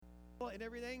and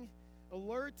everything?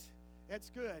 Alert? That's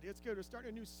good. It's good. We're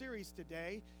starting a new series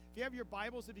today. If you have your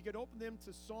Bibles, if you could open them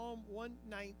to Psalm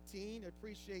 119, I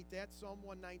appreciate that, Psalm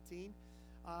 119.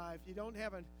 If you don't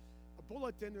have a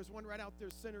bulletin, there's one right out there,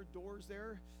 center doors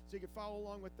there, so you can follow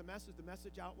along with the message. The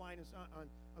message outline is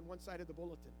on one side of the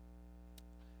bulletin.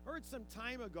 I heard some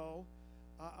time ago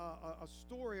a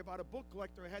story about a book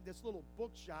collector who had this little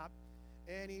bookshop,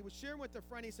 and he was sharing with a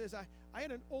friend. He says, I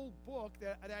had an old book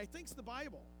that I think's the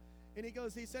Bible. And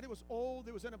he said it was old,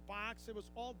 it was in a box, it was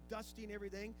all dusty and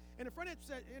everything. And in front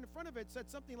of it said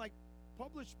something like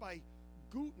published by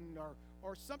Gutenberg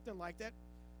or something like that.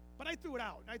 But I threw it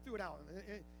out.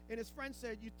 And his friend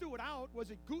said, you threw it out?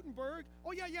 Was it Gutenberg?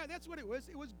 Oh, yeah, that's what it was.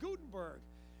 It was Gutenberg.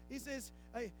 He says,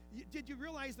 did you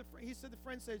realize, the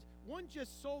friend says, one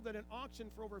just sold at an auction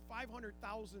for over $500,000.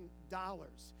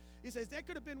 He says, that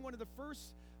could have been one of the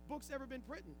first books ever been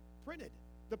printed,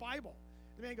 the Bible.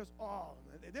 The man goes, oh,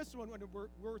 this one wasn't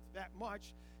worth that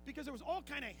much, because there was all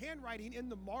kind of handwriting in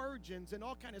the margins and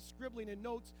all kind of scribbling and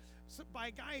notes by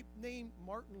a guy named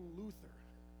Martin Luther.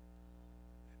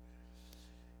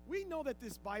 We know that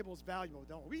this Bible is valuable,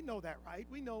 don't we? We know that, right?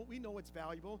 We know it's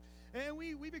valuable. And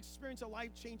we've experienced a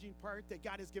life-changing part that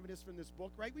God has given us from this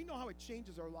book, right? We know how it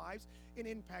changes our lives and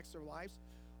impacts our lives.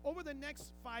 Over the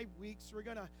next 5 weeks, we're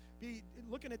going to be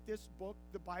looking at this book,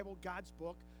 the Bible, God's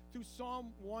book, through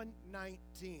Psalm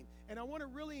 119. And I want to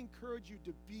really encourage you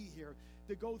to be here,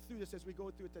 to go through this as we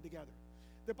go through it together.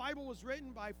 The Bible was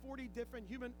written by 40 different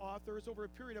human authors over a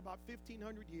period of about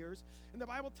 1,500 years. And the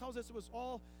Bible tells us it was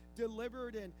all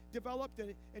delivered and developed,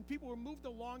 and people were moved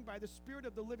along by the Spirit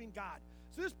of the living God.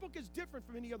 So this book is different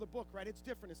from any other book, right? It's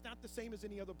different. It's not the same as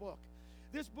any other book.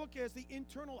 This book has the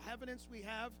internal evidence we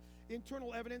have,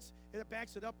 internal evidence that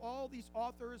backs it up. All these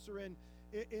authors are in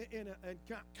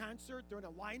concert. They're in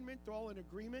alignment. They're all in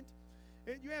agreement.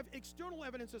 And you have external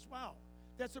evidence as well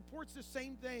that supports the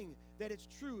same thing, that it's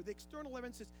true. The external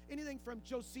evidence is anything from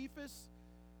Josephus,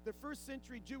 the first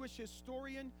century Jewish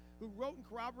historian who wrote and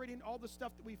corroborated all the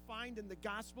stuff that we find in the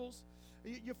Gospels.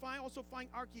 You also find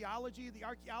archaeology. The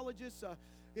archaeologists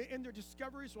in their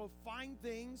discoveries will find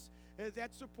things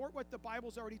that support what the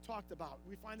Bible's already talked about.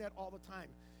 We find that all the time.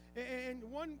 And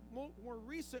one more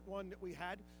recent one that we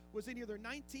had was in either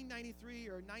 1993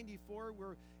 or 94.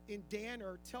 We're in Dan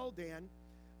or Tel Dan,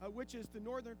 which is the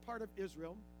northern part of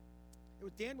Israel.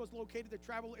 Dan was located the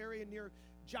travel area near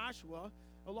Joshua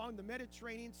along the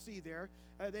Mediterranean Sea there.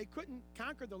 They couldn't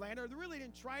conquer the land, or they really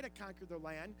didn't try to conquer the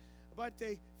land, but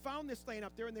they found this land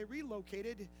up there and they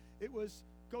relocated. It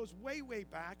goes way, way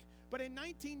back. But in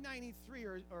 1993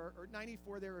 or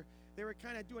 94, they were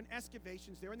kind of doing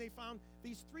excavations there, and they found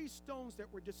these 3 stones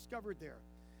that were discovered there.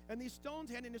 And these stones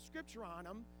had an inscription on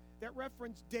them that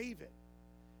referenced David.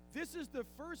 This is the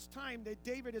first time that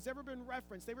David has ever been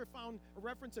referenced. They ever found a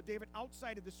reference of David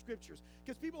outside of the scriptures.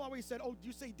 Because people always said, oh, do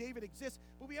you say David exists?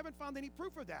 But we haven't found any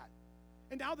proof of that.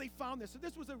 And now they found this. So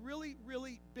this was a really,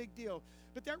 really big deal.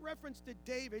 But that reference to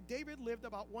David lived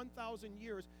about 1,000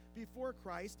 years before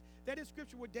Christ. That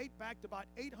inscription would date back to about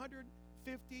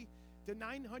 850 to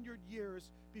 900 years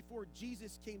before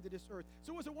Jesus came to this earth.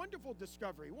 So it was a wonderful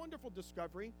discovery.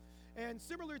 And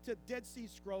similar to Dead Sea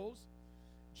Scrolls,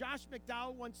 Josh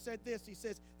McDowell once said this. He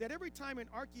says that every time an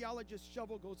archaeologist's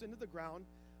shovel goes into the ground,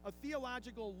 a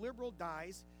theological liberal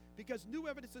dies because new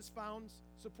evidence is found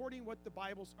supporting what the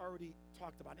Bible's already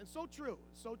talked about. And so true.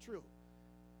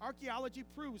 Archaeology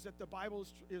proves that the Bible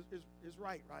is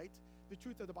right? The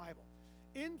truth of the Bible.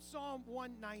 In Psalm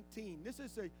 119, this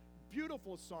is a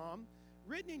beautiful psalm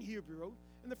written in Hebrew.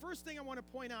 And the first thing I want to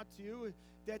point out to you is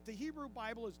that the Hebrew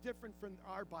Bible is different from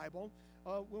our Bible.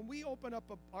 When we open up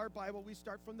our Bible, we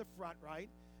start from the front, right?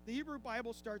 The Hebrew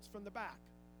Bible starts from the back.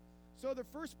 So the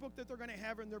first book that they're going to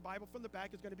have in their Bible from the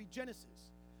back is going to be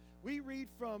Genesis. We read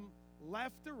from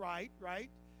left to right, right?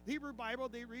 The Hebrew Bible,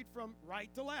 they read from right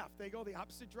to left. They go the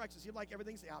opposite direction. It seems like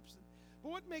everything's the opposite.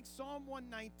 But what makes Psalm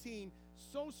 119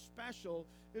 so special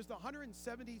is the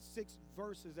 176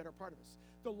 verses that are part of this.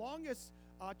 The longest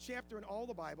chapter in all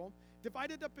the Bible,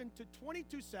 divided up into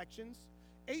 22 sections,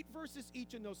 8 verses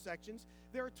each in those sections.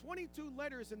 There are 22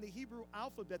 letters in the Hebrew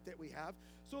alphabet that we have.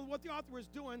 So what the author was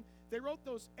doing, they wrote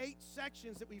those 8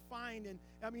 sections that we find, and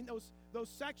those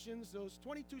sections, those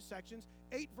 22 sections,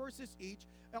 8 verses each,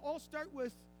 all start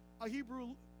with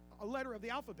a letter of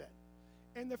the alphabet.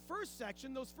 And the first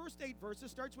section, those first 8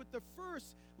 verses, starts with the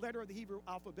first letter of the Hebrew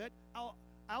alphabet,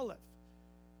 Aleph.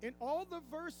 And all the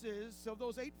verses of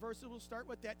those 8 verses will start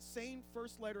with that same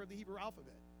first letter of the Hebrew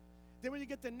alphabet. Then when you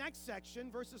get the next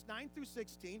section, verses 9 through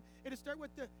 16, it'll start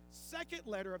with the second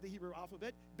letter of the Hebrew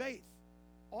alphabet, Beth.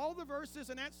 All the verses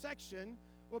in that section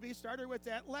will be started with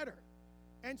that letter.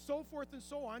 and so forth and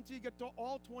so on until you get to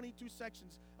all 22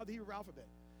 sections of the Hebrew alphabet.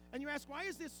 And you ask, why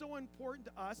is this so important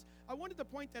to us? I wanted to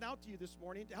point that out to you this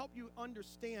morning to help you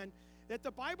understand that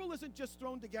the Bible isn't just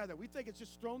thrown together. We think it's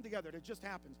just thrown together. It just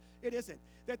happens. It isn't.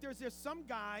 That there's just some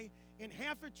guy in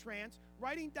half a trance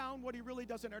writing down what he really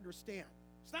doesn't understand.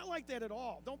 It's not like that at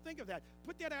all. Don't think of that.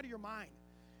 Put that out of your mind.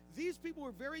 These people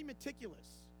were very meticulous,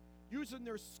 using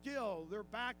their skill, their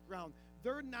background,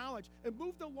 their knowledge, and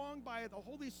moved along by the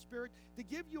Holy Spirit to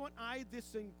give you and I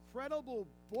this incredible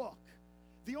book.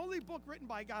 The only book written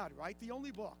by God, right? The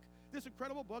only book. This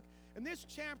incredible book. And this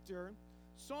chapter,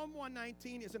 Psalm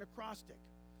 119, is an acrostic.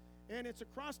 And it's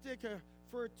acrostic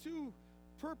for two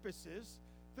purposes.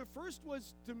 The first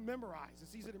was to memorize.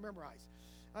 It's easy to memorize.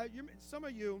 Some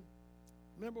of you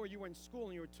remember when you were in school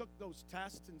and you took those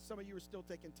tests, and some of you are still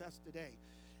taking tests today.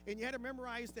 And you had to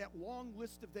memorize that long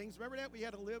list of things. Remember that? We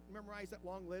had to memorize that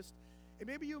long list. And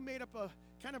maybe you made up a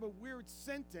kind of a weird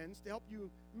sentence to help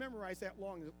you memorize that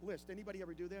long list. Anybody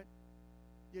ever do that?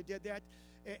 You did that?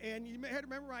 And you had to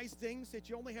memorize things that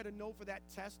you only had to know for that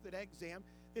test, that exam,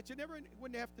 that you never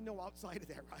wouldn't have to know outside of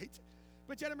that, right?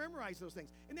 But you had to memorize those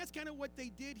things. And that's kind of what they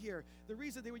did here. The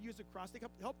reason they would use acrostic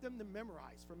helped them to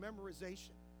memorize, for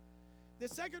memorization. The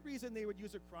second reason they would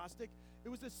use acrostic, it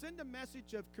was to send a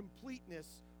message of completeness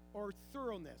or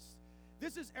thoroughness.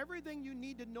 This is everything you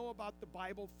need to know about the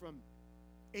Bible from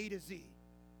A to Z.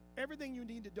 Everything you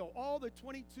need to know. All the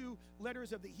 22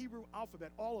 letters of the Hebrew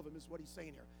alphabet, all of them is what he's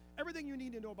saying here. Everything you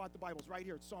need to know about the Bible is right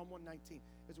here at Psalm 119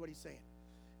 is what he's saying.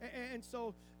 And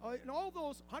so in all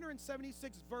those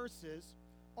 176 verses,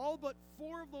 all but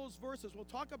 4 of those verses will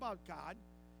talk about God,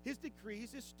 his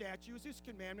decrees, his statutes, his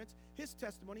commandments, his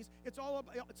testimonies. It's all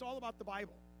about the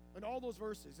Bible in all those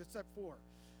verses except 4.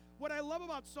 What I love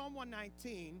about Psalm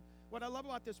 119, what I love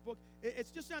about this book,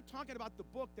 it's just not talking about the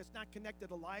book that's not connected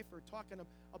to life or talking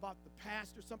about the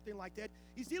past or something like that.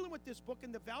 He's dealing with this book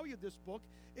and the value of this book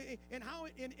and how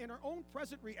in our own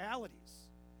present realities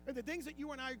and the things that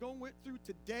you and I are going through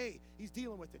today, he's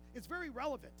dealing with it. It's very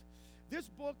relevant. This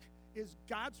book is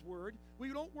God's word.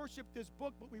 We don't worship this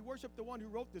book, but we worship the one who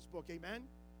wrote this book, amen?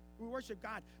 We worship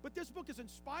God. But this book is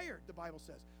inspired, the Bible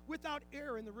says, without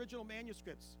error in the original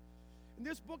manuscripts. And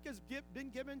this book has been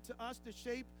given to us to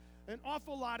shape an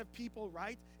awful lot of people,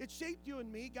 right? It shaped you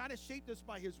and me. God has shaped us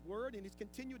by his word, and he's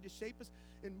continued to shape us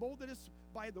and molded us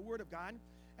by the word of God.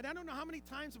 And I don't know how many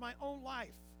times in my own life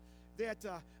that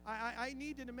I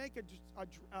needed to make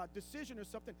a decision or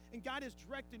something, and God has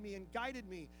directed me and guided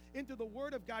me into the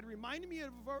word of God, reminding me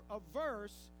of a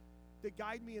verse that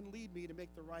guide me and lead me to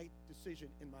make the right decision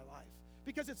in my life.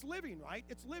 Because it's living, right?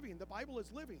 It's living. The Bible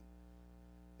is living.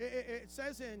 It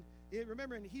says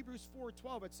remember in Hebrews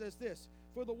 4:12, it says this,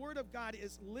 for the word of God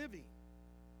is living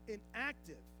and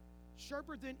active,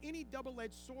 sharper than any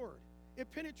double-edged sword.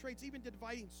 It penetrates even to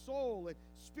dividing soul and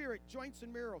spirit, joints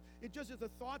and marrow. It judges the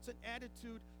thoughts and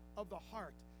attitude of the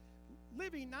heart.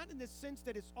 Living not in the sense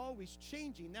that it's always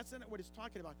changing. That's not what it's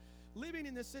talking about. Living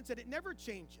in the sense that it never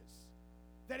changes,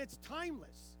 that it's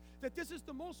timeless, that this is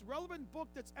the most relevant book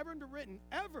that's ever been written,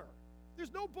 ever.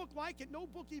 There's no book like it. No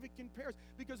book even compares,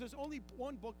 because there's only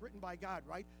one book written by God,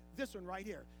 right? This one right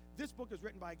here. This book is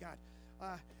written by God.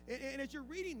 And as you're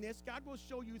reading this, God will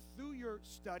show you through your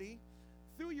study,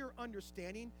 through your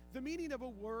understanding, the meaning of a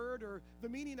word or the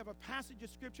meaning of a passage of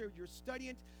scripture you're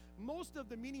studying. Most of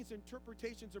the meanings and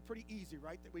interpretations are pretty easy,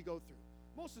 right, that we go through.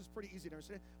 Most is pretty easy to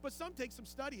understand, but some take some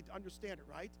study to understand it,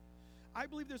 right? I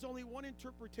believe there's only one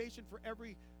interpretation for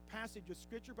every passage of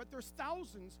scripture, but there's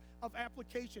thousands of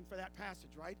application for that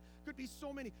passage, right? Could be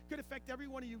so many, could affect every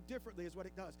one of you differently is what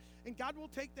it does. And God will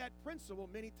take that principle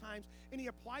many times and he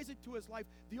applies it to his life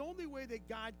the only way that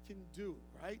God can do,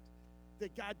 right?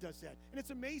 That God does that. And it's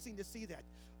amazing to see that.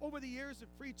 Over the years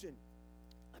of preaching,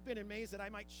 I've been amazed that I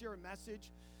might share a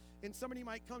message and somebody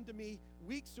might come to me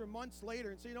weeks or months later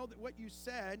and say, you know, that what you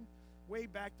said way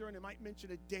back there, and it might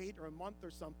mention a date or a month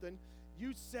or something,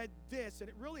 you said this, and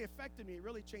it really affected me. It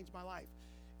really changed my life.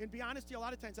 And be honest with you, a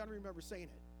lot of times I don't remember saying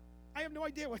it. I have no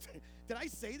idea what, did I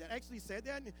say that? I actually said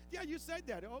that? And, yeah, you said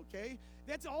that. Okay.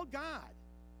 That's all God.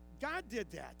 God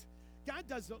did that. God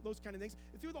does those kind of things.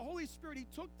 And through the Holy Spirit, he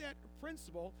took that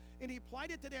principle and he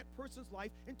applied it to that person's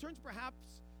life in terms perhaps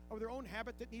of their own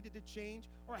habit that needed to change,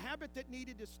 or a habit that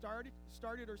needed to start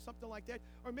it or something like that.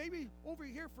 Or maybe over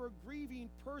here for a grieving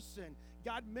person,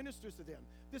 God ministers to them.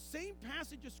 The same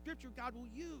passage of scripture God will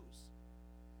use.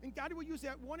 And God will use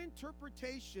that one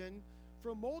interpretation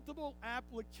for multiple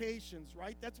applications,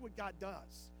 right? That's what God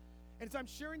does. And as I'm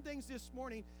sharing things this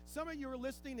morning, some of you are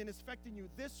listening and it's affecting you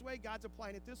this way. God's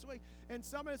applying it this way. And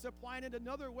some of us applying it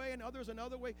another way and others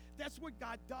another way. That's what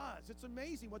God does. It's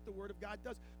amazing what the Word of God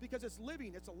does because it's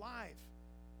living, it's alive,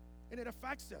 and it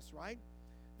affects us, right?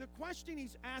 The question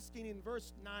he's asking in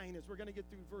verse 9, as we're going to get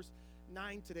through verse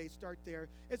 9 today, start there,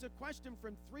 is a question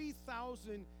from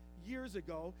 3,000 years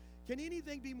ago. Can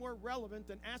anything be more relevant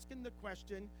than asking the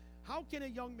question, how can a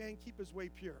young man keep his way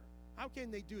pure? How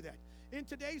can they do that? In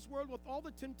today's world, with all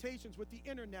the temptations, with the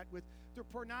internet, with the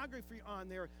pornography on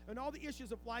there, and all the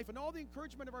issues of life, and all the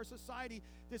encouragement of our society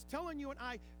that's telling you and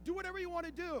I, do whatever you want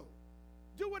to do.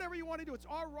 Do whatever you want to do. It's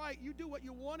all right. You do what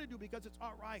you want to do because it's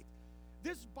all right.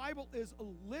 This Bible is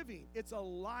living. It's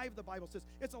alive, the Bible says.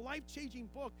 It's a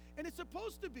life-changing book, and it's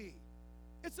supposed to be.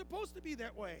 It's supposed to be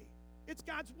that way. It's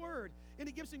God's Word, and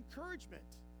it gives encouragement.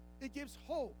 It gives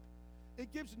hope.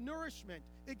 It gives nourishment.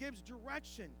 It gives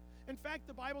direction. In fact,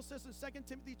 the Bible says in 2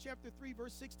 Timothy chapter 3,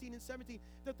 verse 16 and 17,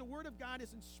 that the Word of God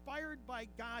is inspired by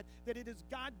God, that it is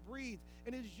God-breathed,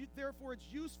 and therefore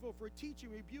it's useful for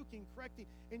teaching, rebuking, correcting,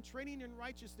 and training in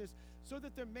righteousness, so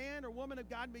that the man or woman of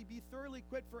God may be thoroughly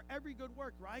equipped for every good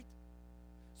work, right?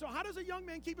 So how does a young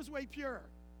man keep his way pure?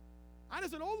 How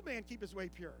does an old man keep his way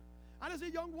pure? How does a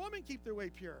young woman keep their way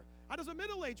pure? How does a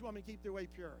middle-aged woman keep their way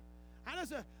pure? How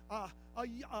does a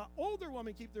older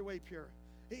woman keep their way pure?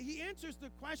 He answers the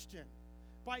question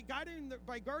by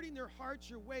guarding their hearts,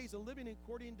 your ways, and living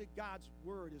according to God's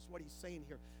Word is what he's saying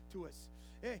here to us.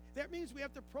 That means we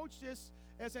have to approach this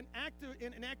as in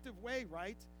an active way,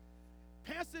 right?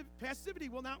 Passivity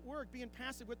will not work. Being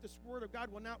passive with this Word of God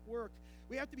will not work.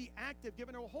 We have to be active,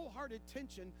 giving our wholehearted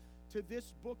attention to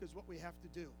this book is what we have to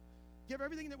do. Give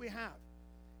everything that we have.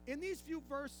 In these few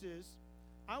verses,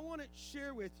 I want to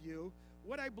share with you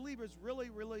what I believe is really,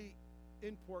 really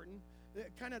important.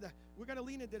 We're going to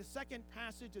lean into the second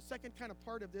passage, the second kind of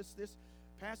part of this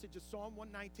passage is Psalm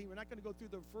 119. We're not going to go through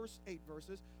the first 8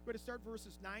 verses. We're going to start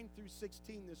verses 9 through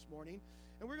 16 this morning.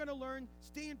 And we're going to learn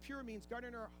staying pure means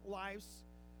guarding our lives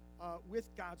with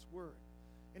God's Word.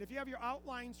 And if you have your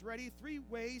outlines ready, 3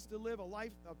 ways to live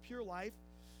a pure life.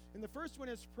 And the first one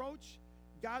is approach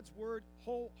God's Word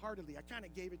wholeheartedly. I kind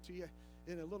of gave it to you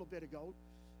in a little bit ago.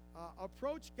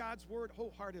 Approach God's Word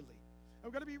wholeheartedly. I'm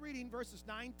going to be reading verses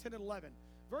 9, 10, and 11.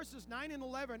 Verses 9 and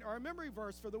 11 are a memory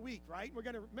verse for the week, right? We're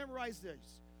going to memorize this.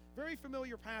 Very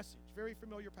familiar passage, very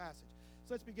familiar passage.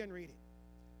 So let's begin reading.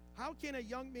 How can a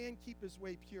young man keep his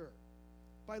way pure?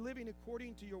 By living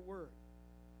according to your word.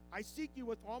 I seek you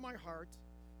with all my heart.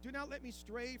 Do not let me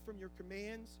stray from your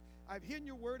commands. I've hidden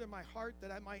your word in my heart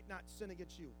that I might not sin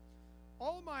against you.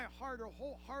 All my heart or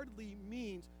wholeheartedly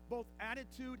means both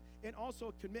attitude and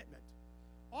also commitment.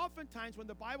 Oftentimes, when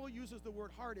the Bible uses the word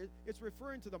heart, it's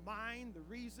referring to the mind, the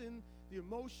reason, the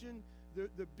emotion,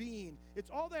 the being. It's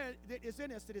all that is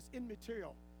in us that is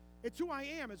immaterial. It's who I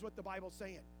am is what the Bible's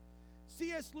saying.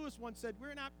 C.S. Lewis once said,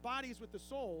 we're not bodies with the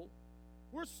soul.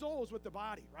 We're souls with the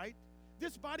body, right?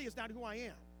 This body is not who I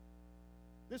am.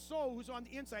 This soul who's on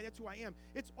the inside, that's who I am.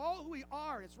 It's all who we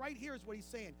are. It's right here is what he's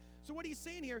saying. So what he's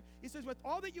saying here, he says, with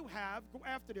all that you have, go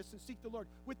after this and seek the Lord.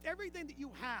 With everything that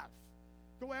you have,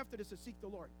 go after this and seek the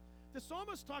Lord. The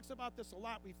psalmist talks about this a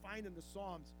lot. We find in the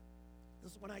Psalms.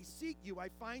 This is when I seek you, I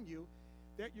find you,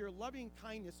 that your loving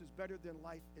kindness is better than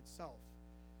life itself.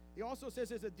 He also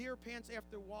says, as a deer pants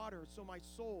after water, so my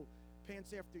soul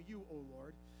pants after you, O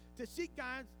Lord. To seek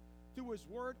God through his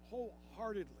word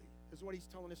wholeheartedly is what he's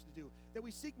telling us to do. That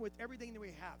we seek him with everything that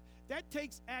we have. That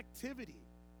takes activity.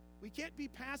 We can't be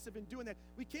passive in doing that.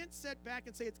 We can't sit back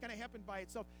and say it's going to happen by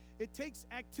itself. It takes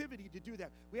activity to do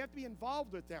that. We have to be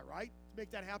involved with that, right? To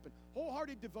make that happen.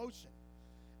 Wholehearted devotion.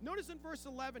 Notice in verse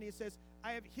 11, he says,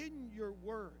 I have hidden your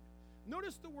word.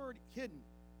 Notice the word hidden.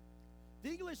 The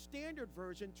English Standard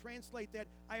Version translate that,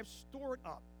 I have stored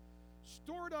up.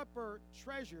 Stored up or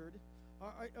treasured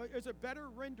is a better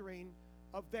rendering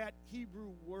of that Hebrew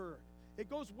word. It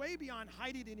goes way beyond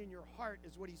hiding it in your heart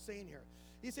is what he's saying here.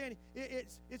 He's saying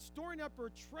it's storing up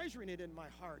or treasuring it in my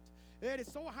heart. That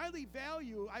it's so highly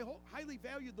valued. I highly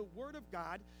value the word of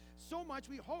God so much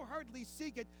we wholeheartedly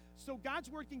seek it so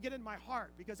God's word can get in my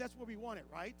heart because that's what we want it,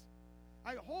 right?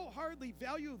 I wholeheartedly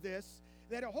value this,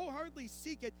 that I wholeheartedly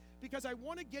seek it because I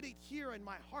want to get it here in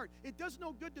my heart. It does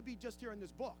no good to be just here in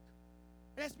this book.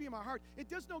 It has to be in my heart. It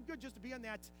does no good just to be on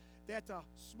that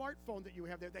smartphone that you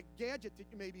have there, that gadget that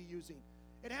you may be using.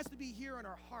 It has to be here in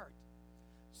our heart.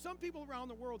 Some people around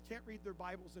the world can't read their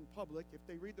Bibles in public. If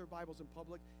they read their Bibles in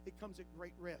public, it comes at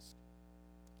great risk.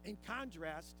 In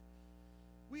contrast,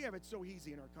 we have it so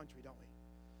easy in our country, don't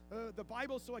we? The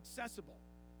Bible's so accessible.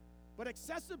 But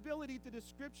accessibility to the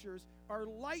Scriptures are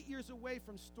light years away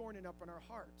from storing it up in our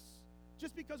hearts.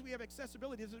 Just because we have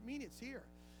accessibility doesn't mean it's here.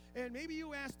 And maybe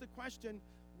you ask the question,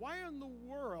 why in the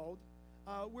world,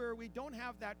 where we don't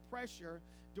have that pressure,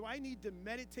 do I need to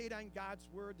meditate on God's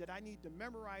word? That I need to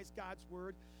memorize God's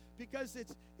word? Because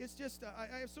it's just,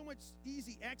 I have so much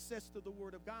easy access to the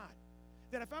word of God,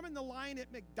 that if I'm in the line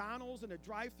at McDonald's and a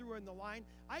drive-thru in the line,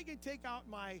 I can take out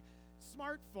my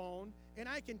smartphone and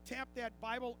I can tap that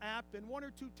Bible app, and one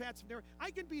or two taps from there,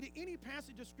 I can be to any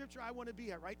passage of Scripture I want to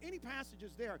be at, right? Any passage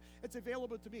is there. It's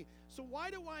available to me. So why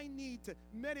do I need to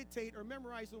meditate or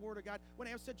memorize the Word of God when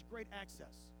I have such great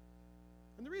access?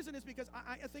 And the reason is because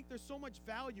I think there's so much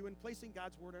value in placing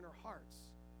God's Word in our hearts.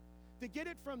 To get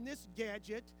it from this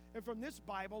gadget and from this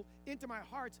Bible into my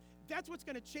hearts, that's what's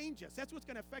going to change us. That's what's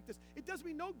going to affect us. It does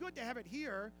me no good to have it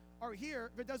here or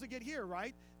here if it doesn't get here,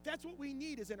 right? That's what we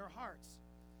need, is in our hearts.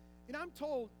 And I'm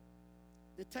told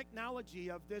the technology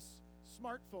of this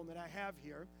smartphone that I have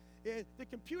here, the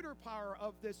computer power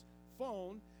of this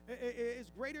phone is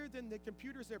greater than the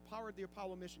computers that powered the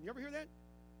Apollo mission. You ever hear that?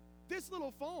 This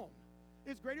little phone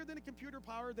is greater than the computer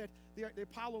power that the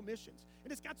Apollo missions.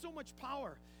 And it's got so much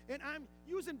power. And I'm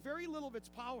using very little of its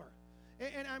power.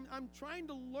 And I'm trying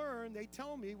to learn. They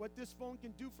tell me what this phone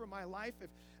can do for my life,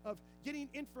 of getting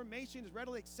information is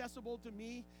readily accessible to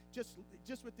me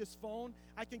just with this phone.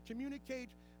 I can communicate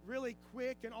really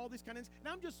quick and all these kind of things.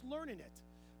 And I'm just learning it.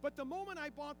 But the moment I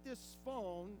bought this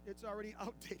phone, it's already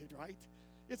outdated, right?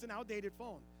 It's an outdated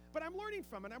phone. But I'm learning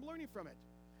from it. I'm learning from it.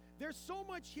 There's so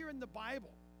much here in the Bible,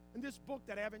 in this book,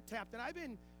 that I haven't tapped. And I've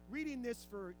been reading this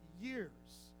for years.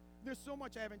 There's so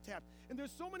much I haven't tapped. And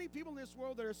there's so many people in this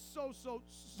world that are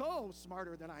so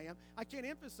smarter than I am. I can't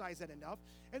emphasize that enough.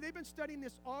 And they've been studying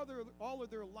this all of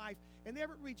their life, and they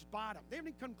haven't reached bottom. They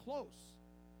haven't come close.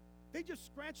 They just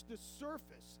scratched the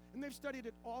surface, and they've studied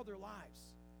it all their lives.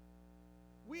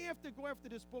 We have to go after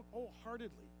this book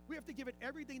wholeheartedly. We have to give it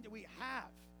everything that we have.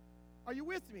 Are you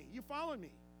with me? You following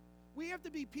me? We have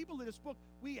to be people of this book.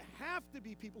 We have to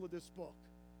be people of this book.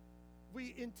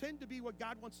 We intend to be what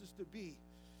God wants us to be.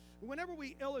 Whenever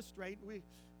we illustrate,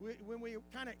 when we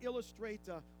kind of illustrate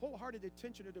wholehearted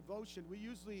attention or devotion, we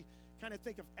usually kind of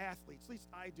think of athletes. At least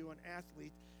I do, an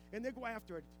athlete. And they go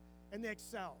after it, and they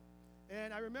excel.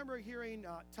 And I remember hearing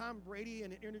Tom Brady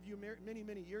in an interview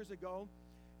many years ago,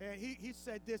 and he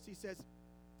said this. He says,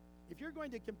 if you're going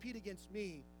to compete against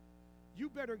me, you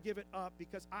better give it up,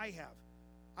 because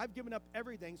I've given up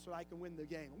everything so I can win the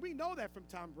game. And we know that from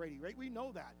Tom Brady, right? We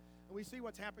know that. And we see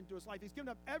what's happened to his life. He's given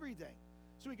up everything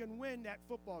so he can win that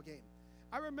football game.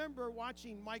 I remember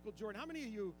watching Michael Jordan. How many of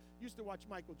you used to watch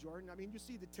Michael Jordan? I mean, you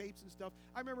see the tapes and stuff.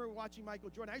 I remember watching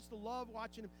Michael Jordan. I used to love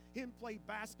watching him play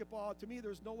basketball. To me,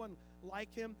 there's no one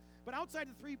like him. But outside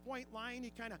the three-point line,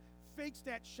 he kind of fakes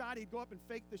that shot. He'd go up and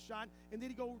fake the shot, and then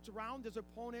he goes around his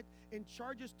opponent and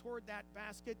charges toward that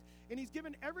basket. And he's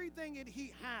given everything that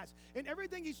he has, and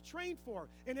everything he's trained for,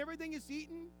 and everything he's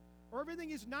eaten or everything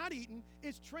he's not eaten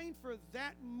is trained for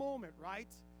that moment, right?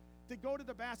 To go to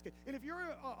the basket. And if you're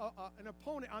an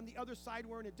opponent on the other side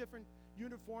wearing a different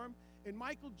uniform, and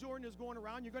Michael Jordan is going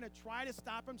around, you're going to try to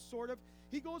stop him, sort of.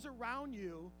 He goes around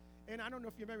you, and I don't know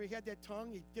if you remember, he had that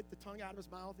tongue. He'd get the tongue out of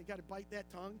his mouth. He got to bite that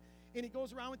tongue. And he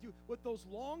goes around with you with those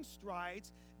long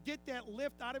strides, get that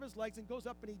lift out of his legs, and goes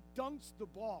up and he dunks the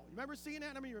ball. You remember seeing that?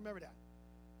 How many of you remember that?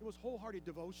 It was wholehearted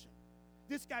devotion.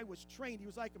 This guy was trained. He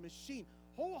was like a machine.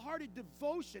 Wholehearted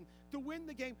devotion to win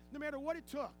the game, no matter what it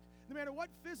took. No matter what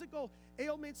physical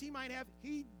ailments he might have,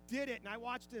 he did it. And I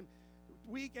watched him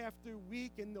week after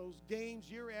week in those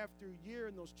games, year after year,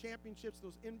 in those championships,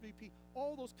 those MVP,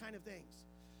 all those kind of things.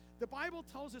 The Bible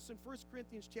tells us in 1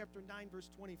 Corinthians chapter 9, verse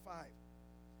 25,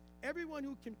 everyone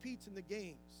who competes in the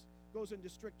games goes into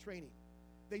strict training.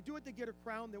 They do it to get a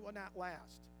crown that will not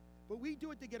last, but we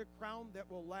do it to get a crown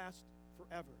that will last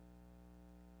forever.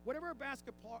 Whatever a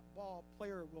basketball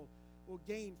player will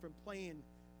gain from playing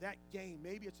that game,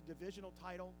 maybe it's a divisional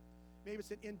title, maybe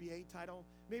it's an NBA title,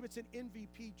 maybe it's an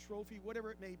MVP trophy, whatever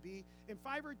it may be. In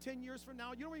 5 or 10 years from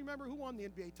now, you don't remember who won the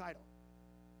NBA title.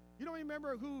 You don't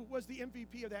remember who was the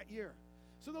MVP of that year.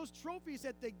 So those trophies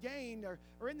that they gained are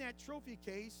in that trophy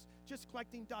case, just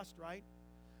collecting dust, right?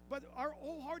 But our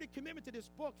wholehearted commitment to this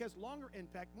book has longer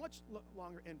impact, much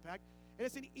longer impact, and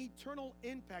it's an eternal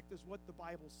impact, is what the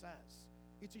Bible says.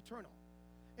 It's eternal.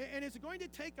 And it's going to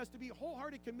take us to be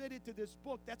wholeheartedly committed to this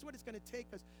book. That's what it's going to take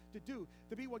us to do,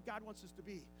 to be what God wants us to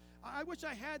be. I wish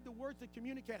I had the words to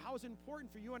communicate how it's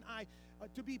important for you and I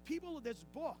to be people of this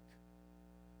book.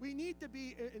 We need to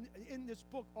be in this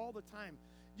book all the time.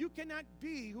 You cannot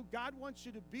be who God wants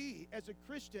you to be as a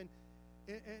Christian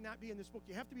and not be in this book.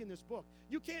 You have to be in this book.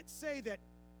 You can't say that,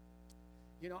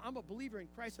 I'm a believer in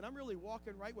Christ and I'm really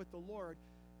walking right with the Lord,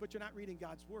 but you're not reading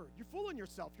God's word. You're fooling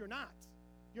yourself. You're not.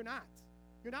 You're not.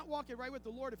 You're not walking right with the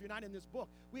Lord if you're not in this book.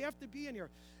 We have to be in here.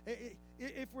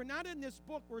 If we're not in this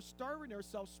book, we're starving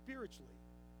ourselves spiritually.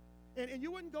 And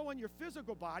you wouldn't go on your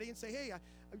physical body and say, hey,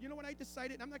 you know what, I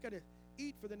decided I'm not going to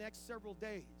eat for the next several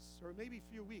days or maybe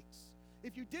a few weeks.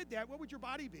 If you did that, what would your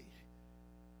body be?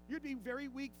 You'd be very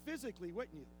weak physically,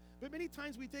 wouldn't you? But many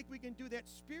times we think we can do that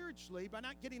spiritually by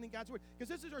not getting in God's word, because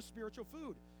this is our spiritual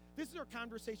food. This is our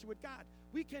conversation with God.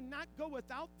 We cannot go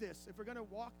without this if we're going to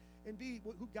walk and be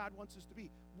who God wants us to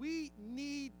be. We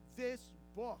need this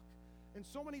book. And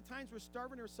so many times we're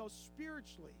starving ourselves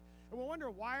spiritually. And we wonder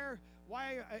why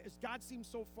does God seem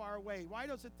so far away? Why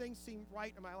doesn't things seem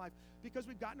right in my life? Because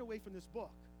we've gotten away from this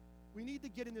book. We need to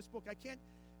get in this book. I can't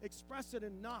express it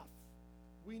enough.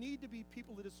 We need to be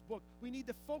people of this book. We need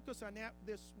to focus on that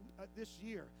this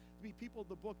year, to be people of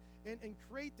the book, and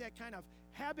create that kind of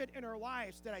habit in our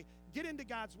lives that I get into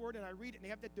God's word and I read it and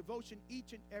have that devotion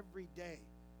each and every day.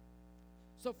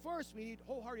 So first, we need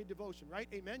wholehearted devotion, right?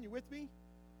 Amen? You with me?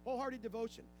 Wholehearted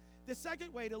devotion. The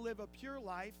second way to live a pure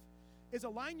life is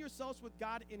align yourselves with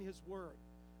God in his word.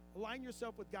 Align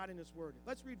yourself with God in his word.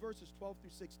 Let's read verses 12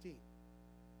 through 16.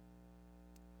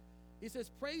 He says,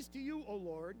 praise to you, O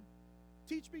Lord.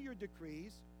 Teach me your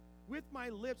decrees. With my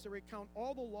lips I recount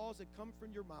all the laws that come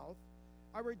from your mouth.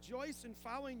 I rejoice in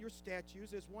following your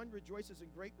statutes as one rejoices in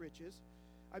great riches.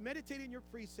 I meditate in your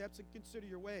precepts and consider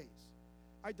your ways.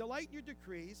 I delight in your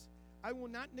decrees. I will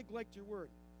not neglect your word.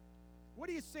 What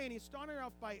he is saying, he's starting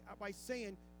off by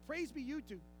saying, praise be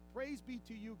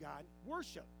to you, God.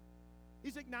 Worship.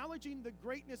 He's acknowledging the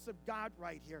greatness of God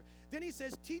right here. Then he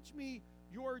says, teach me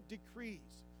your decrees.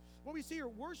 What we see here,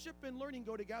 worship and learning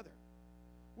go together.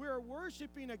 We are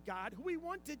worshiping a God who we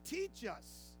want to teach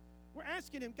us. We're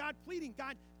asking him, God, pleading,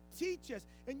 God, teach us.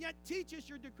 And yet teach us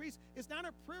your decrees. It's not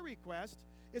a prayer request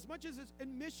as much as it's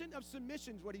admission of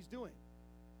submission is what he's doing.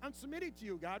 I'm submitting to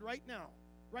you, God, right now.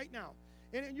 Right now.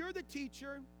 And you're the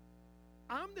teacher.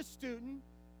 I'm the student.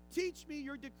 Teach me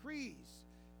your decrees.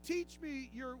 Teach me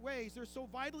your ways. They're so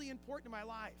vitally important in my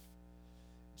life.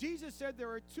 Jesus said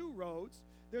there are two roads.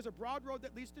 There's a broad road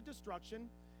that leads to destruction.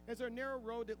 There's a narrow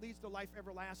road that leads to life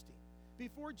everlasting.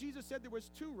 Before Jesus said there was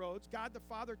two roads, God the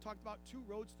Father talked about two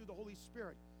roads through the Holy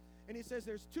Spirit. And he says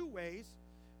there's two ways.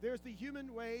 There's the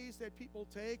human ways that people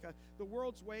take, the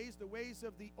world's ways, the ways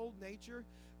of the old nature,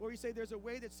 where you say there's a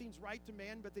way that seems right to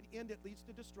man, but at the end it leads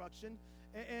to destruction.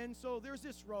 And so there's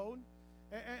this road,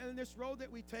 and this road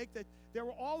that we take that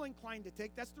we're all inclined to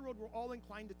take. That's the road we're all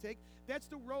inclined to take. That's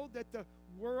the road that the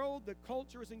world, the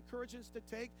culture is encouraging us to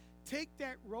take. Take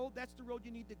that road. That's the road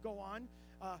you need to go on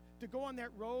that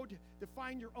road, to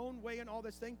find your own way and all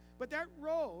this thing. But that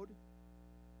road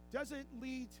doesn't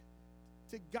lead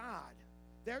to God.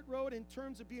 That road, in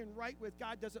terms of being right with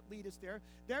God, doesn't lead us there.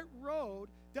 That road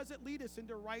doesn't lead us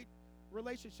into right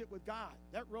relationship with God.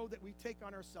 That road that we take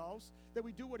on ourselves, that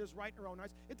we do what is right in our own eyes,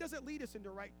 it doesn't lead us into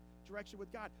right direction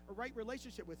with God, a right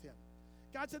relationship with him.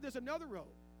 God said there's another road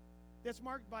that's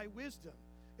marked by wisdom,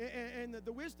 and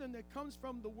the wisdom that comes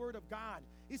from the word of God.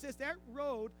 He says that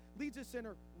road leads us in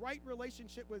a right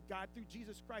relationship with God through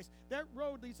Jesus Christ. That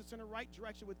road leads us in a right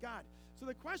direction with God. So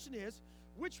the question is,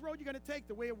 which road are you going to take,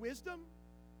 the way of wisdom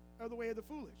or the way of the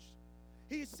foolish?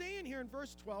 He is saying here in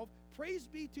verse 12, praise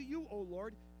be to you, O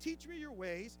Lord, teach me your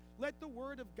ways, let the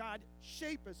word of God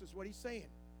shape us, is what he's saying.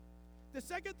 The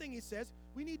second thing he says,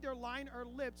 we need to align our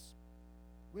lips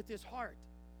with his heart.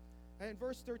 And in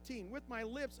verse 13, with my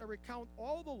lips I recount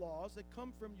all the laws that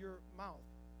come from your mouth.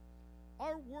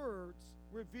 Our words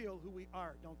reveal who we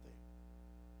are, don't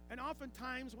they? And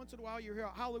oftentimes, once in a while, you hear a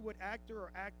Hollywood actor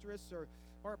or actress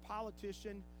or a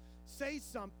politician say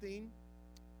something,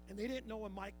 and they didn't know a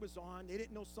mic was on, they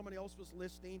didn't know somebody else was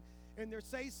listening, and they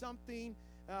say something,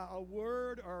 a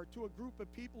word, or to a group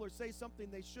of people, or say something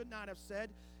they should not have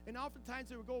said, and oftentimes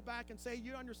they would go back and say,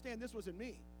 you understand, this wasn't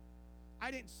me.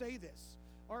 I didn't say this.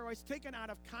 Or it's taken out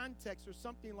of context or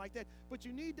something like that. But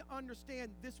you need to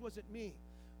understand this wasn't me.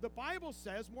 The Bible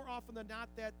says more often than not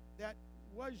that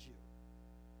was you.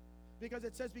 Because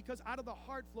it says, because out of the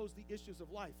heart flows the issues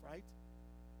of life, right?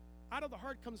 Out of the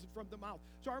heart comes from the mouth.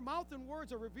 So our mouth and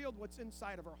words are revealed what's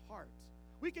inside of our heart.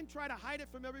 We can try to hide it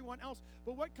from everyone else,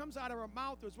 but what comes out of our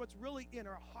mouth is what's really in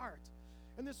our heart.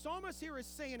 And the psalmist here is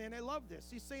saying, and I love this,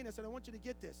 he's saying this, and I want you to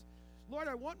get this. Lord,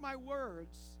 I want my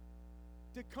words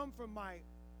to come from my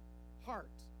heart.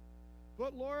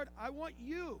 But Lord, I want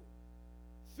you,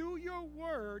 through your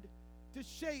word, to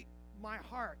shape my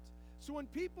heart. So when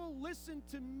people listen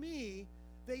to me,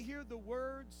 they hear the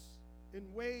words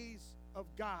and ways of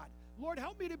God. Lord,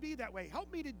 help me to be that way.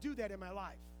 Help me to do that in my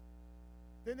life.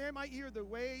 then they might hear the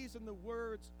ways and the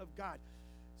words of God.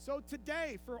 So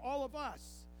today, for all of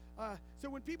us, so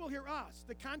when people hear us,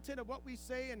 the content of what we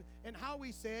say and how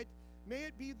we say it, may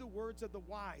it be the words of the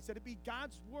wise, that it be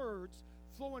God's words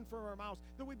flowing from our mouths,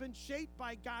 that we've been shaped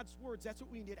by God's words. That's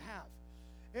what we need to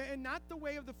have. And not the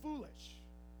way of the foolish.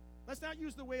 Let's not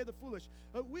use the way of the foolish.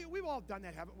 We've all done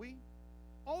that, haven't we?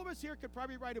 All of us here could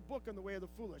probably write a book on the way of the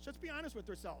foolish. Let's be honest with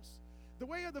ourselves. The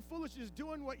way of the foolish is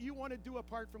doing what you want to do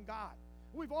apart from God.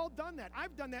 We've all done that.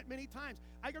 I've done that many times.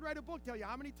 I could write a book, tell you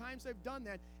how many times I've done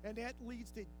that, and that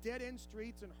leads to dead-end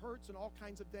streets and hurts and all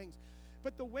kinds of things.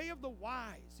 But the way of the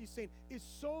wise, he's saying, is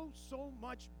so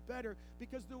much better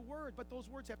because those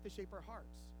words have to shape our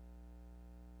hearts.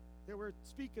 That we're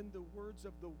speaking the words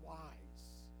of the wise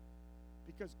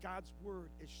because God's word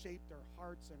has shaped our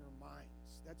hearts and our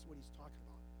minds. That's what he's talking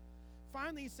about.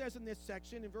 Finally, he says in this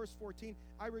section, in verse 14,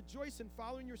 I rejoice in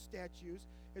following your statutes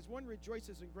as one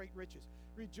rejoices in great riches.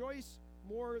 Rejoice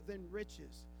more than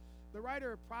riches. The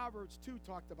writer of Proverbs 2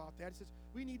 talked about that. It says,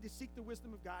 we need to seek the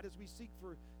wisdom of God as we seek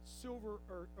for silver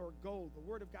or gold. The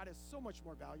word of God is so much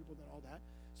more valuable than all that.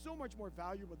 So much more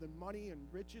valuable than money and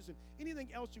riches and anything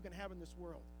else you can have in this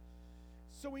world.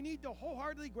 So we need to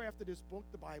wholeheartedly graft to this book,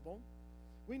 the Bible.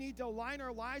 We need to align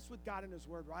our lives with God and his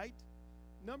word, right?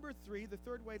 Number 3, the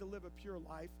third way to live a pure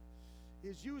life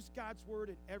is use God's word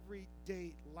in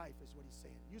everyday life, is what he's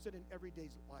saying. Use it in everyday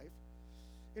life.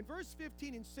 In verse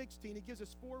 15 and 16, he gives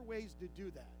us 4 ways to do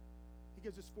that. He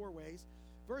gives us 4 ways.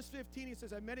 Verse 15, he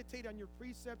says, I meditate on your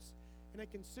precepts and I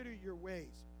consider your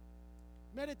ways.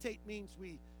 Meditate means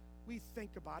we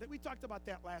think about it. We talked about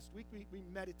that last week. We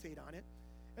meditate on it.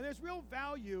 And there's real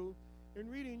value in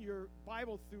reading your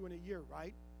Bible through in a year,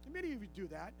 right? And many of you do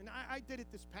that. And I did it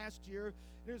this past year. And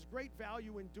there's great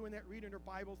value in doing that, reading our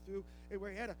Bible through. And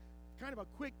we had a kind of a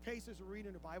quick pace as we're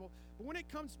reading the Bible. But when it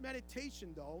comes to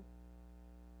meditation, though,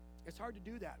 it's hard to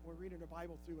do that when we're reading the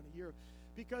Bible through in a year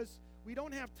because we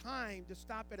don't have time to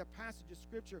stop at a passage of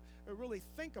Scripture and really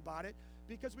think about it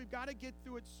because we've got to get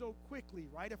through it so quickly,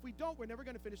 right? If we don't, we're never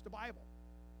going to finish the Bible.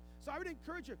 So I would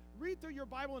encourage you, read through your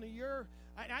Bible in a year.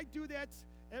 I do that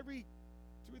every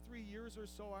 2 or 3 years or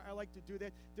so. I like to do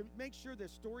that to make sure the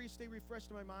stories stay refreshed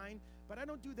in my mind. But I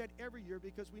don't do that every year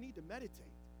because we need to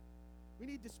meditate. We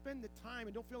need to spend the time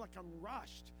and don't feel like I'm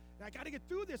rushed. And I got to get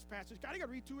through this passage. Got to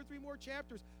read 2 or 3 more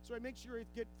chapters so I make sure I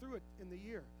get through it in the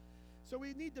year. So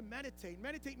we need to meditate.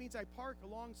 Meditate means I park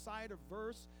alongside a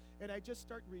verse and I just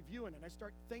start reviewing it. I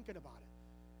start thinking about it.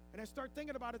 And I start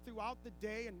thinking about it throughout the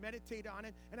day and meditate on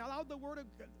it and allow the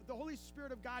Holy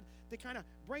Spirit of God to kind of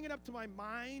bring it up to my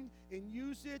mind and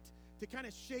use it to kind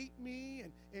of shape me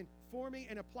and form me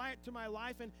and apply it to my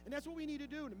life. And that's what we need to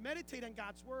do, to meditate on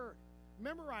God's word.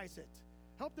 Memorize it.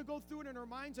 Help to go through it in our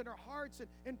minds and our hearts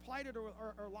and apply it to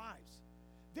our lives.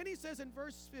 Then he says in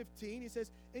verse 15, he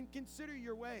says, and consider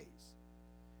your ways.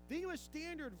 The English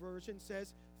Standard Version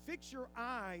says, fix your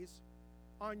eyes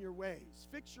on your ways.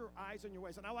 Fix your eyes on your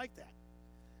ways. And I like that.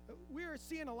 We're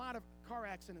seeing a lot of car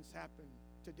accidents happen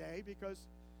today because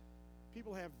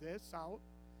people have this out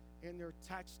and they're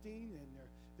texting and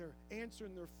they're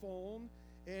answering their phone.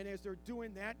 And as they're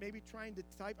doing that, maybe trying to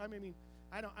type,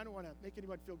 I don't want to make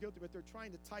anyone feel guilty, but they're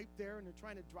trying to type there and they're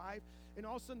trying to drive. And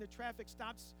all of a sudden the traffic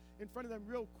stops in front of them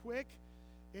real quick.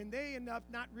 And they end up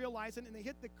not realizing and they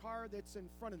hit the car that's in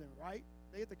front of them, right?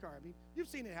 They hit the car. You've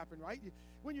seen it happen, right?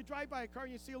 When you drive by a car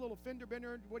and you see a little fender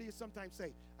bender, what do you sometimes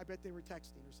say? I bet they were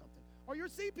texting or something. Or you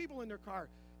see people in their car,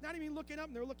 not even looking up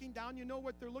and they're looking down. You know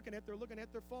what they're looking at. They're looking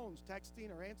at their phones, texting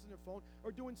or answering their phone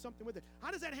or doing something with it.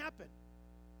 How does that happen?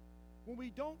 When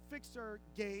we don't fix our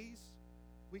gaze,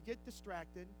 we get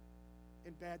distracted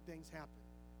and bad things happen.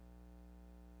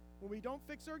 When we don't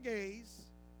fix our gaze,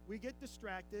 we get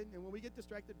distracted, and when we get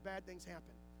distracted, bad things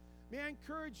happen. May I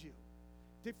encourage you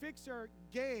to fix our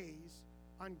gaze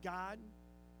on God,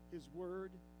 his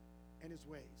word, and his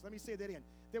ways. Let me say that again.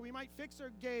 That we might fix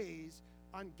our gaze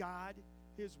on God,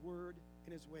 his word,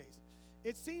 and his ways.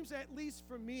 It seems, at least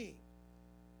for me,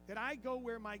 that I go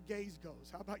where my gaze goes.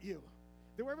 How about you?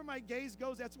 That wherever my gaze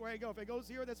goes, that's where I go. If it goes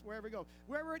here, that's wherever I go.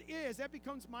 Wherever it is, that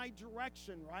becomes my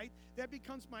direction, right? That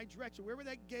becomes my direction. Wherever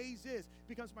that gaze is,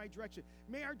 becomes my direction.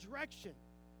 May our direction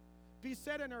be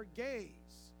set on our gaze,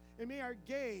 and may our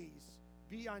gaze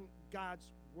be on God's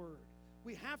word.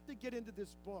 We have to get into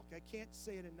this book. I can't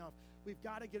say it enough. We've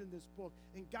got to get in this book.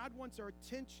 And God wants our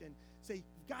attention. Say,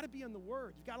 you've got to be on the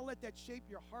word. You've got to let that shape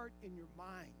your heart and your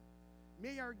mind.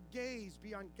 May our gaze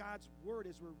be on God's word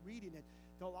as we're reading it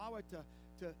to allow it to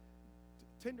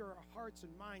tender our hearts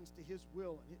and minds to his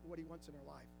will and what he wants in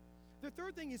our life. The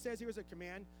third thing he says, here's a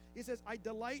command. He says, I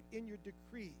delight in your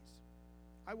decrees.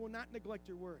 I will not neglect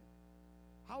your word.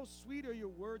 How sweet are your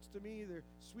words to me? They're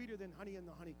sweeter than honey in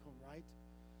the honeycomb, right?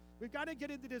 We've got to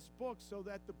get into this book so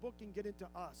that the book can get into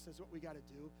us, is what we got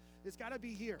to do. It's got to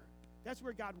be here. That's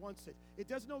where God wants it. It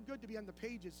does no good to be on the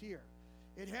pages here.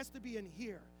 It has to be in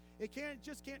here. It can't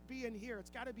be in here.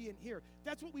 It's got to be in here.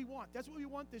 That's what we want. That's what we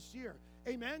want this year.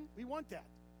 Amen? We want that.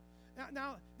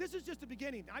 Now, this is just the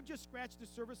beginning. I've just scratched the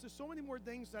surface. There's so many more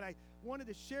things that I wanted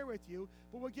to share with you,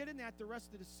 but we'll get in that the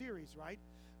rest of the series, right?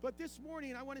 But this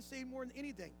morning, I want to say more than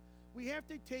anything, we have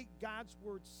to take God's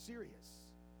word serious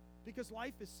because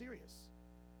life is serious.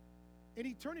 And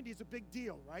eternity is a big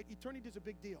deal, right? Eternity is a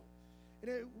big deal.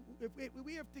 And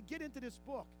we have to get into this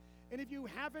book. And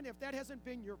if that hasn't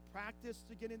been your practice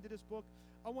to get into this book,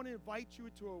 I want to invite you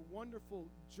to a wonderful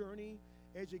journey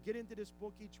as you get into this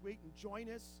book each week, and join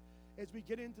us as we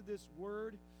get into this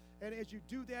word. And as you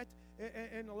do that,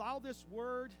 and allow this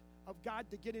word of God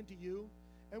to get into you.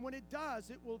 And when it does,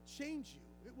 it will change you.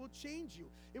 It will change you.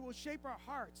 It will shape our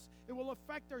hearts. It will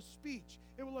affect our speech.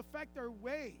 It will affect our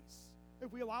ways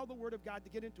if we allow the word of God to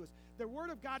get into us. The word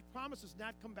of God promises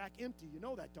not come back empty. You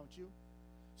know that, don't you?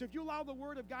 So if you allow the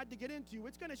word of God to get into you,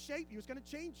 it's going to shape you. It's going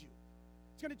to change you.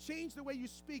 It's going to change the way you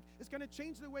speak. It's going to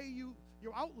change the way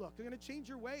your outlook. It's going to change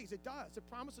your ways. It does. It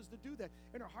promises to do that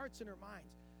in our hearts and our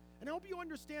minds. And I hope you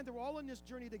understand that we're all in this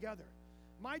journey together.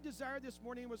 My desire this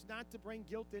morning was not to bring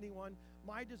guilt to anyone.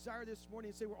 My desire this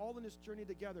morning is to say we're all in this journey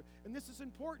together. And this is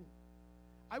important.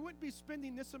 I wouldn't be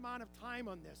spending this amount of time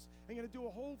on this. I'm going to do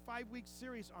a whole 5-week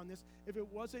series on this if it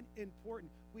wasn't important.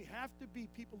 We have to be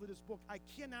people of this book. I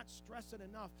cannot stress it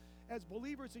enough. As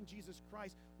believers in Jesus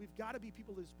Christ, we've got to be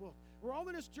people of this book. We're all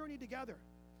in this journey together.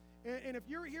 And if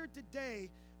you're here today,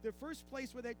 the first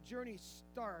place where that journey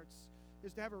starts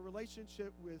is to have a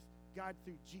relationship with God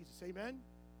through Jesus. Amen?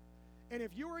 And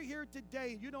if you are here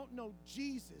today and you don't know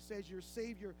Jesus as your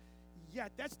Savior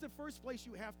yet, that's the first place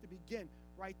you have to begin,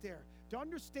 right there. To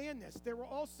understand this, they were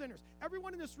all sinners.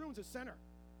 Everyone in this room is a sinner.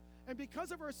 And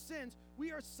because of our sins,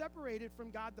 we are separated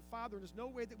from God the Father. And there's no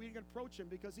way that we can approach him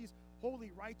because he's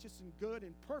holy, righteous, and good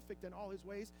and perfect in all his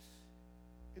ways.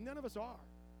 And none of us are.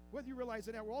 Whether you realize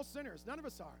it or not, we're all sinners. None of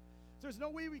us are. So there's no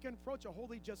way we can approach a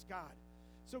holy, just God.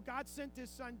 So God sent his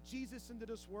son Jesus into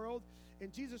this world,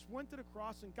 and Jesus went to the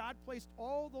cross, and God placed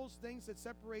all those things that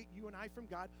separate you and I from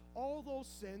God, all those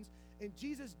sins, and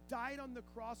Jesus died on the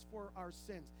cross for our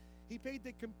sins. He paid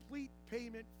the complete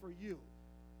payment for you.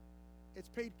 It's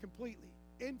paid completely,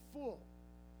 in full.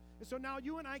 And so now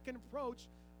you and I can approach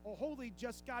a holy,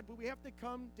 just God, but we have to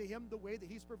come to him the way that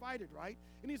he's provided, right?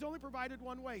 And he's only provided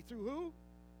one way. Through who?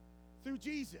 Through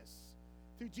Jesus.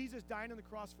 Through Jesus dying on the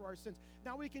cross for our sins.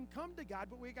 Now we can come to God,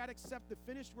 but we got to accept the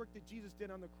finished work that Jesus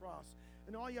did on the cross.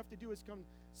 And all you have to do is come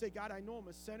say, God, I know I'm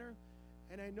a sinner,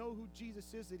 and I know who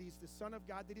Jesus is, that he's the Son of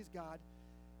God, that he's God,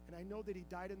 and I know that he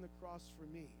died on the cross for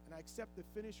me. And I accept the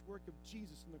finished work of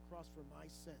Jesus on the cross for my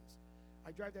sins.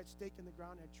 I drive that stake in the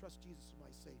ground, and I trust Jesus as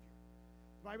my Savior.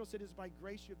 The Bible said it's by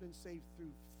grace you've been saved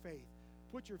through faith.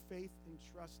 Put your faith and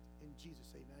trust in Jesus,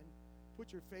 amen?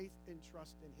 Put your faith and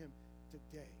trust in him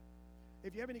today.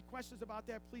 If you have any questions about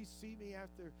that, please see me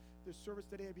after the service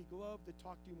today. I'd be glad to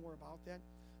talk to you more about that.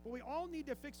 But we all need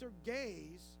to fix our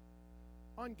gaze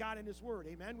on God and his word,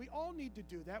 amen? We all need to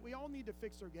do that. We all need to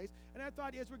fix our gaze. And I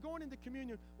thought as we're going into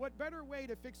communion, what better way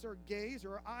to fix our gaze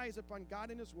or our eyes upon God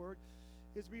and his word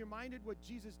is be reminded what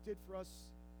Jesus did for us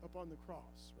upon the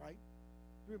cross, right?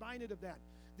 Be reminded of that.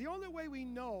 The only way we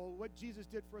know what Jesus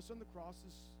did for us on the cross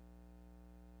is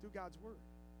through God's word,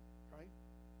 right?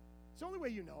 It's the only way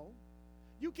you know.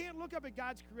 You can't look up at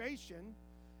God's creation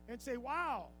and say,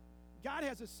 wow, God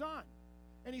has a son,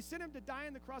 and he sent him to die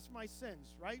on the cross for my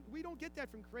sins, right? We don't get that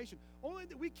from creation. Only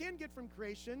that we can get from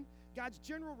creation God's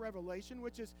general revelation,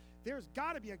 which is there's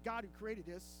got to be a God who created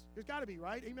this. There's got to be,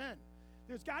 right? Amen.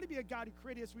 There's got to be a God who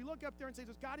created this. We look up there and say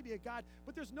there's got to be a God,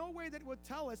 but there's no way that it would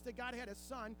tell us that God had a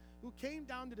son who came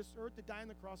down to this earth to die on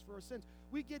the cross for our sins.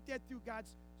 We get that through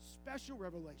God's special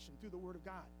revelation, through the word of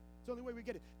God. It's the only way we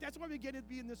get it. That's why we get it to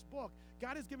be in this book.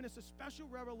 God has given us a special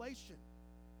revelation.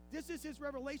 This is his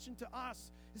revelation to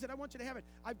us. He said, I want you to have it.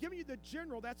 I've given you the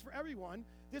general. That's for everyone.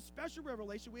 This special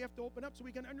revelation we have to open up so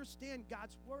we can understand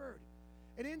God's word.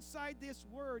 And inside this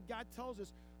word, God tells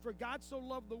us, for God so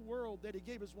loved the world that he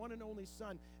gave his one and only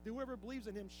son, that whoever believes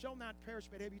in him shall not perish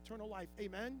but have eternal life.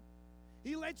 Amen?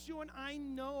 He lets you and I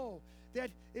know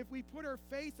that if we put our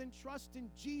faith and trust in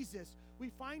Jesus, we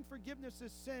find forgiveness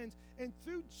of sins. And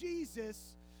through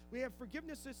Jesus, we have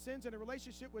forgiveness of sins and a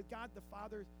relationship with God the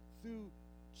Father through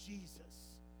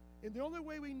Jesus. And the only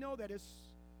way we know that is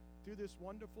through this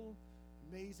wonderful,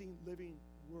 amazing, living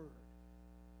word.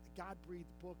 The God-breathed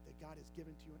book that God has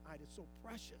given to you and I. It's so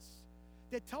precious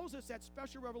that tells us that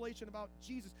special revelation about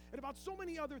Jesus and about so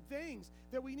many other things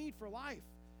that we need for life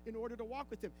in order to walk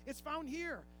with him. It's found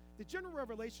here. The general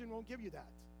revelation won't give you that.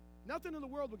 Nothing in the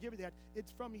world will give you that.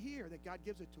 It's from here that God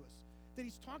gives it to us, that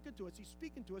he's talking to us, he's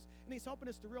speaking to us, and he's helping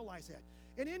us to realize that.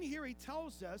 And in here he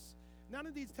tells us, none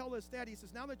of these tell us that. He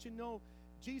says, now that you know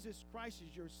Jesus Christ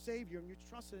is your Savior and you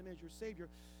trust him as your Savior,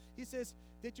 he says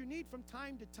that you need from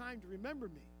time to time to remember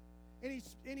me.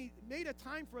 And he made a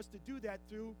time for us to do that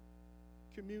through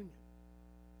communion.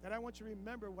 That I want you to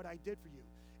remember what I did for you.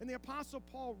 And the Apostle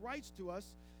Paul writes to us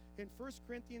in 1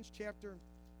 Corinthians chapter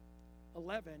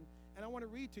 11, and I want to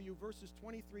read to you verses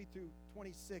 23 through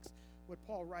 26, what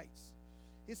Paul writes.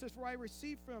 He says, for I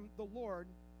received from the Lord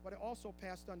what I also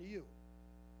passed on to you.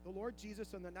 The Lord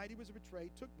Jesus, on the night he was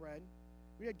betrayed, took bread.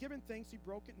 We had given thanks, he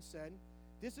broke it and said,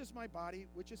 this is my body,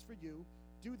 which is for you.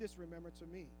 Do this in remembrance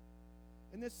of me.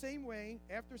 In the same way,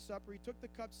 after supper, he took the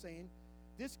cup, saying,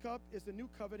 this cup is the new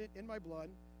covenant in my blood.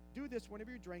 Do this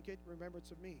whenever you drink it in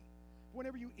remembrance of me.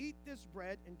 Whenever you eat this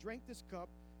bread and drink this cup,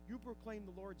 you proclaim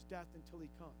the Lord's death until he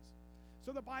comes.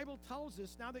 So the Bible tells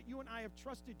us, now that you and I have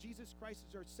trusted Jesus Christ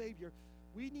as our Savior,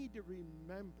 we need to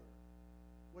remember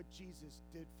what Jesus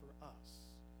did for us.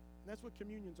 And that's what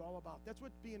communion's all about. That's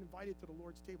what being invited to the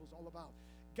Lord's table is all about.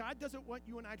 God doesn't want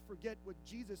you and I to forget what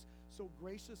Jesus so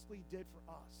graciously did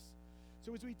for us.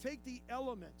 So as we take the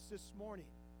elements this morning,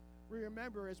 we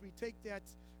remember as we take that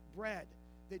bread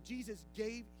that Jesus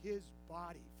gave his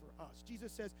body for us.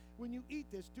 Jesus says, when you eat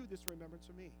this, do this in remembrance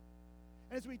of me.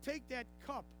 And as we take that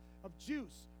cup of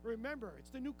juice, remember, it's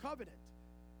the new covenant.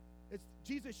 It's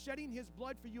Jesus shedding his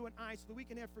blood for you and I so that we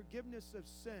can have forgiveness of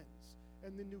sins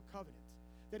and the new covenant.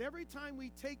 That every time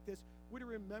we take this, we're to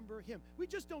remember him. We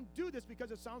just don't do this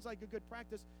because it sounds like a good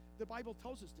practice. The Bible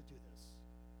tells us to do this.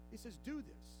 He says, do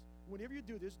this. Whenever you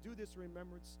do this in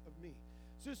remembrance of me.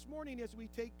 So this morning as we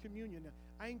take communion,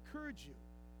 I encourage you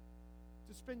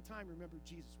to spend time remembering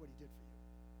Jesus, what he did for you.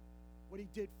 What he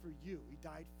did for you. He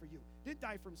died for you. He didn't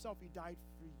die for himself, he died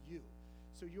for you.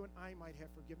 So you and I might have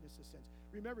forgiveness of sins.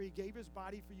 Remember, he gave his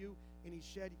body for you and he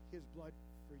shed his blood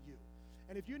for you.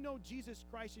 And if you know Jesus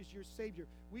Christ is your Savior,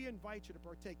 we invite you to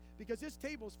partake, because this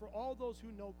table is for all those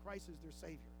who know Christ is their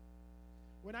Savior.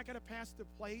 We're not going to pass the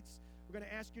plates. We're going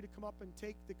to ask you to come up and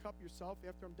take the cup yourself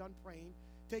after I'm done praying.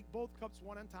 Take both cups,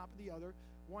 one on top of the other.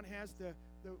 One has the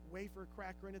wafer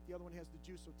cracker in it. The other one has the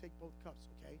juice, so take both cups,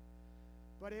 okay?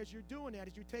 But as you're doing that,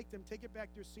 as you take them, take it back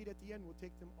to your seat at the end. We'll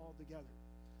take them all together.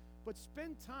 But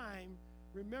spend time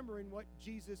remembering what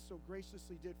Jesus so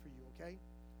graciously did for you, okay?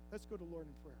 Let's go to the Lord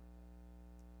in prayer.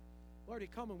 Lord, we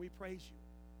come and we praise you.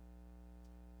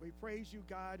 We praise you,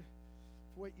 God,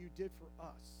 for what you did for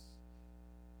us.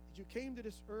 You came to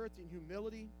this earth in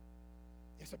humility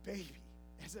as a baby.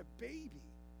 As a baby.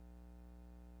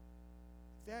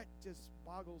 That just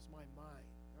boggles my mind.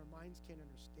 Our minds can't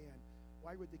understand.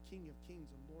 Why would the King of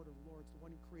Kings and Lord of Lords, the one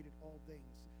who created all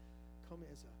things, come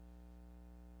as a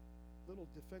little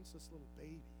defenseless little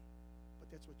baby? But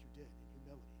that's what you did in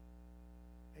humility.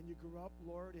 And you grew up,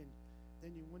 Lord, and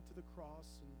then you went to the cross,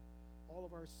 and all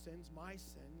of our sins, my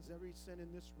sins, every sin in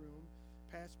this room,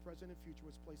 past, present, and future,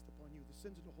 was placed upon you. The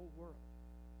sins of the whole world.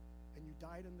 And you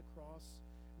died on the cross.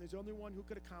 And there's only one who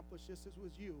could accomplish this. This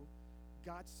was you,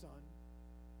 God's Son,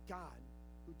 God,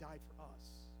 who died for us.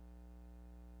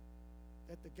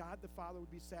 That the God the Father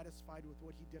would be satisfied with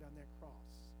what he did on that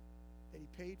cross. That he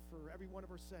paid for every one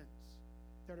of our sins.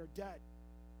 That our debt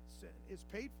is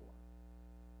paid for.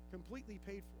 Completely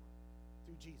paid for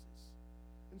through Jesus.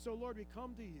 And so, Lord, we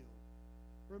come to you,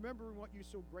 remembering what you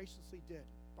so graciously did.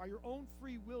 By your own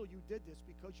free will, you did this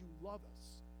because you love us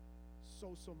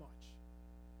so much.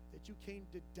 That you came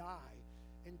to die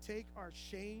and take our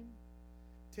shame,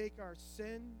 take our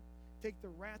sin, take the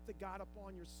wrath of God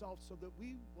upon yourself so that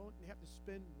we won't have to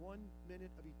spend 1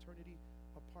 minute of eternity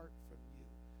apart from you,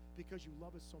 because you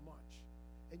love us so much.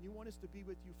 And you want us to be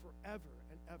with you forever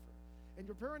and ever. And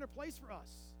you're preparing a place for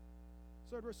us.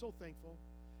 So we're so thankful.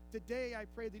 Today, I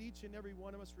pray that each and every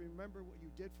one of us remember what you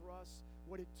did for us,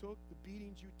 what it took, the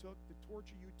beatings you took, the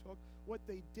torture you took, what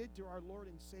they did to our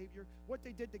Lord and Savior, what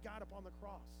they did to God upon the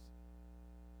cross.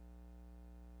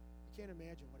 You can't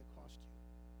imagine what it cost you,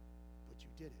 but you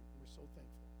did it, and we're so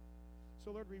thankful.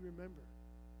 So, Lord, we remember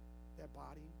that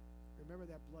body, remember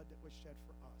that blood that was shed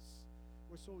for us.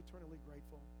 We're so eternally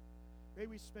grateful. May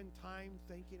we spend time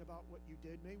thinking about what you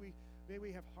did. May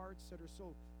we have hearts that are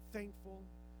so thankful,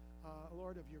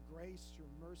 Lord, of your grace,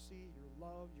 your mercy, your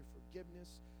love, your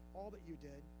forgiveness, all that you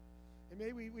did. And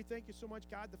may we thank you so much,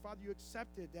 God, the Father, you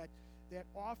accepted that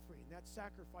offering, that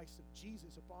sacrifice of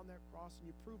Jesus upon that cross, and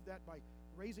you proved that by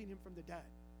raising him from the dead,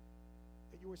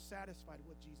 that you were satisfied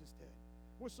with what Jesus did.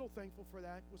 We're so thankful for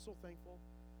that. We're so thankful.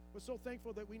 We're so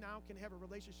thankful that we now can have a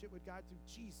relationship with God through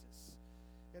Jesus.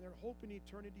 And our hope in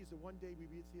eternity is that one day we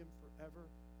be with him forever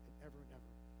and ever and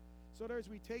ever. So that as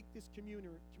we take this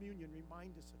communion,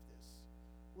 remind us of this.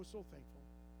 We're so thankful.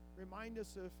 Remind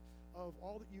us of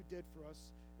all that you did for us.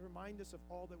 And remind us of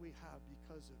all that we have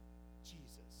because of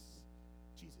Jesus.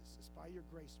 Jesus, it's by your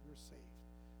grace we're saved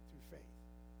through faith.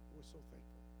 We're so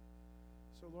thankful.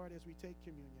 So, Lord, as we take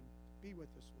communion, be with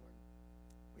us, Lord.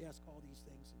 We ask all these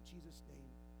things in Jesus'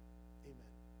 name. Amen.